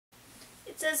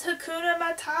says Hakuna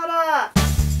Matata.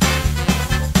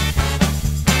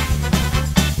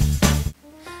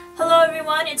 Hello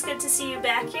everyone, it's good to see you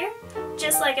back here.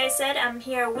 Just like I said, I'm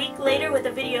here a week later with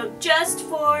a video just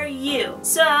for you.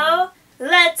 So,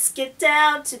 let's get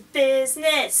down to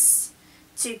business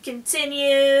to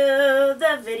continue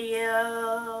the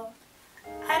video.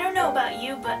 I don't know about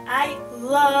you, but I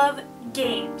love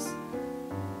games.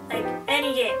 Like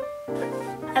any game.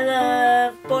 I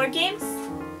love board games,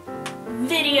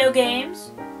 video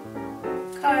games,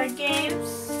 card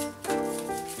games,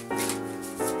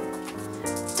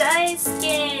 dice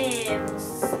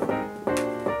games,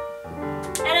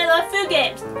 and I love food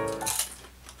games.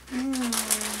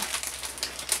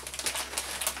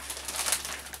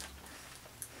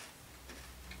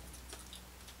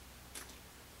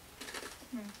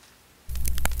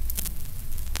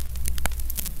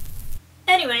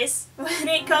 Anyways, when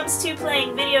it comes to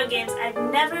playing video games, I've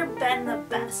never been the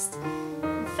best.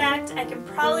 In fact, I can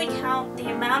probably count the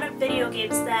amount of video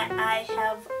games that I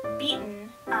have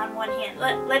beaten on one hand.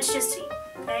 Let's just see,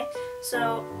 okay?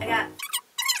 So, I got...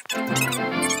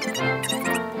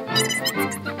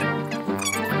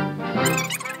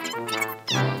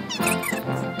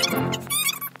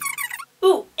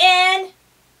 Ooh, and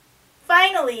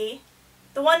finally,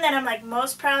 the one that I'm like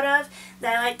most proud of,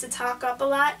 that I like to talk up a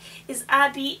lot, is I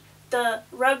beat the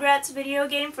Rugrats video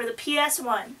game for the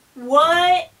PS1.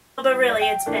 What? But really,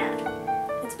 it's bad.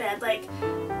 It's bad. Like,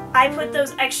 I put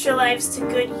those extra lives to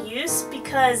good use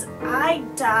because I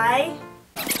die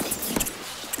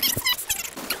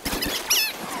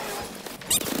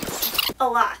a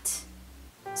lot.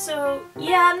 So,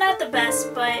 yeah, I'm not the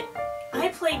best, but I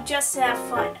play just to have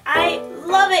fun. I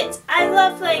love it! I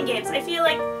love playing games. I feel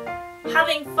like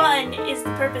having fun is the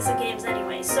purpose of games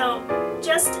anyway, so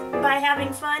just by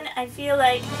having fun, I feel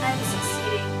like I'm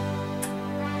succeeding.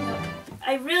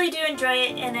 I really do enjoy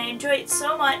it, and I enjoy it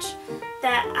so much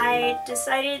that I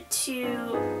decided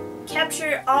to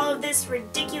capture all of this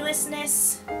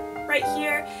ridiculousness right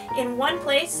here in one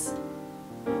place,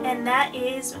 and that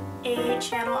is a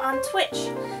channel on Twitch.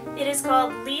 It is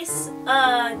called Lise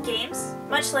Games,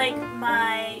 much like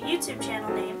my YouTube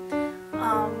channel name.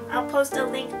 I'll post a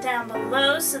link down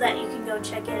below so that you can go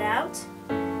check it out.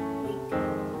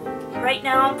 Right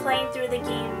now I'm playing through the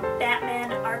game Batman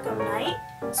Arkham Knight,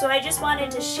 so I just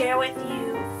wanted to share with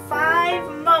you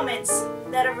 5 moments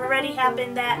that have already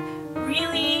happened that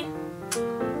really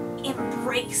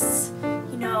embrace,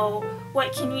 you know,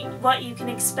 what you can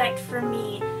expect from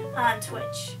me on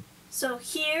Twitch. So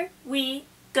here we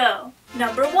go.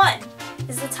 Number 1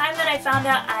 is the time that I found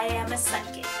out I am a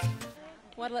psychic.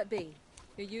 What'll it be?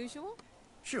 Your usual?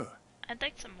 Sure. I'd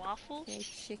like some waffles. A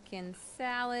chicken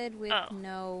salad with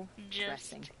no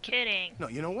dressing. Just kidding. No,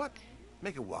 you know what?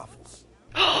 Make it waffles.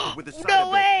 With the side No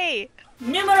of way!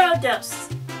 Numero dos.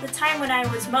 The time when I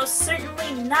was most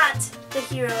certainly not the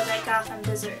hero that Gotham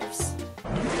deserves.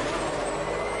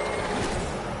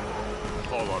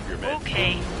 Call off your men.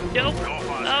 Okay. Nope.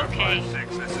 Okay. 5-6.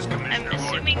 This is I'm Commissioner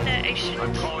assuming that I should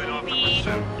I'm calling off the be...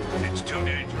 pursuit. It's too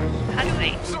dangerous. How do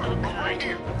I... Sir, Oh I'm right god.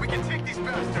 here. We can take these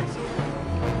bastards.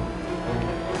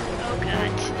 Oh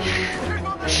god. Here's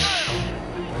on the trail.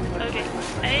 Okay.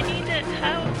 I need to...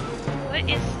 How... What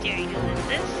is steering? Is it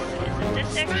this? Is it this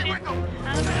section?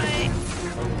 How do I...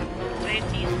 Do I have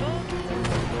to use both?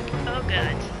 Oh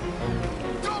god.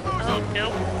 Oh,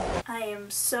 nope. I am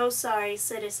so sorry,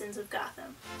 citizens of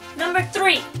Gotham. Number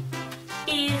 3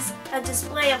 is a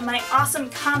display of my awesome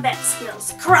combat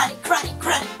skills. Karate, karate,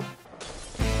 karate!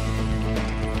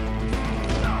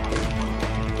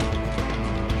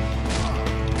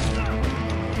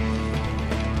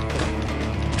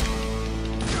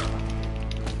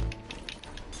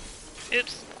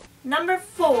 Oops. Number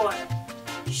 4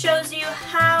 shows you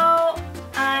how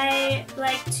I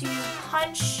like to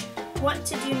punch what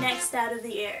to do next out of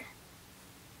the air.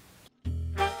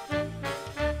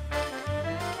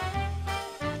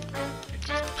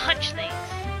 Just punch things.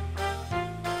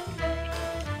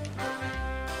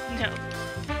 No.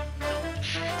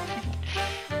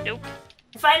 Nope.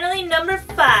 Finally, number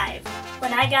 5,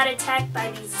 when I got attacked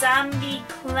by the zombie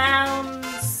clown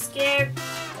scared...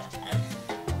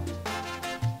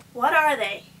 What are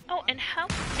they? Oh, and how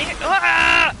dare...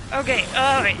 Ah! Okay,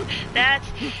 alright. That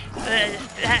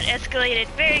escalated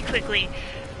very quickly.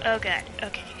 Oh god,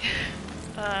 okay.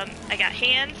 I got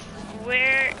hands.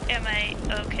 Where am I?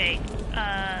 Okay,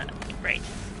 right.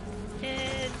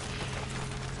 And...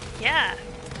 yeah.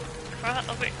 Crawl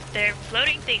over... They're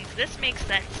floating things. This makes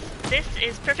sense. This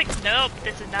is perfect. Nope,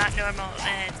 this is not normal.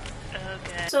 And... oh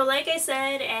god. So like I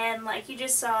said, and like you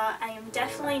just saw, I am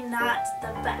definitely not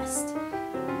the best.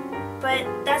 But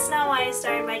that's not why I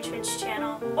started my Twitch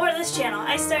channel, or this channel.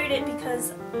 I started it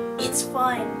because it's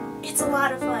fun. It's a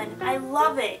lot of fun. I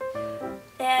love it.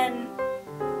 And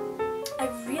I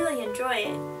really enjoy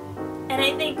it. And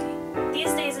I think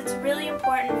these days it's really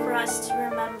important for us to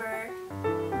remember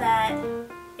that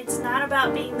it's not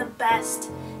about being the best,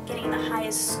 getting the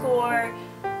highest score,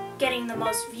 getting the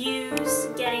most views,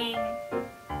 getting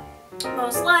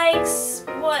most likes,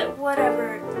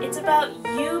 whatever. It's about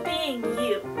you being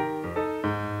you.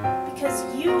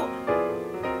 Because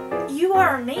you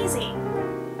are amazing.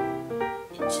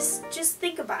 Just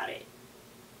think about it.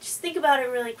 Just think about it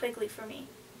really quickly for me.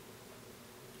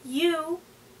 You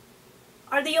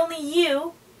are the only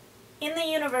you in the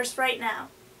universe right now.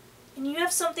 And you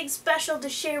have something special to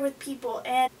share with people,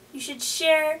 and you should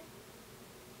share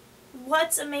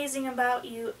what's amazing about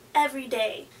you every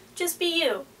day. Just be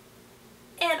you.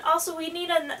 And also, we need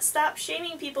to stop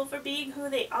shaming people for being who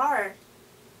they are.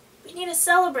 We need to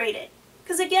celebrate it.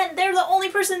 Because again, they're the only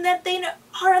person that they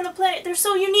are on the planet. They're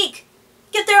so unique.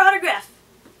 Get their autograph.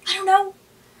 I don't know.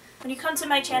 When you come to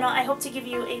my channel, I hope to give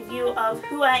you a view of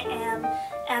who I am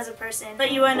as a person.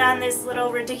 Let you in on this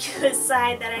little ridiculous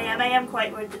side that I am. I am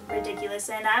quite ridiculous,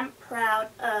 and I'm proud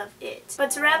of it. But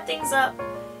to wrap things up,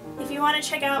 if you want to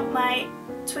check out my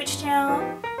Twitch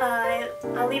channel,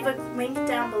 I'll leave a link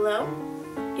down below.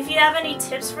 If you have any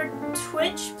tips for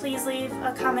Twitch, please leave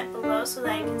a comment below so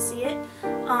that I can see it.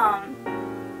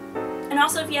 And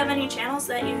also, if you have any channels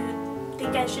that you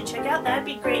think I should check out, that'd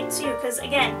be great too, because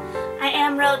again, I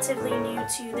am relatively new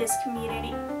to this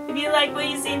community. If you like what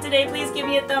you've seen today, please give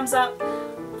me a thumbs up.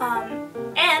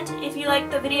 And if you like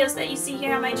the videos that you see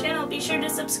here on my channel, be sure to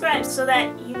subscribe so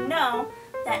that you know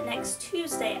that next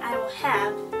Tuesday I will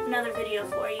have another video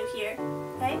for you here.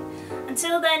 Okay?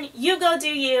 Until then, you go do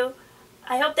you.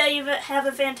 I hope that you have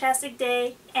a fantastic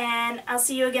day, and I'll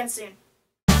see you again soon.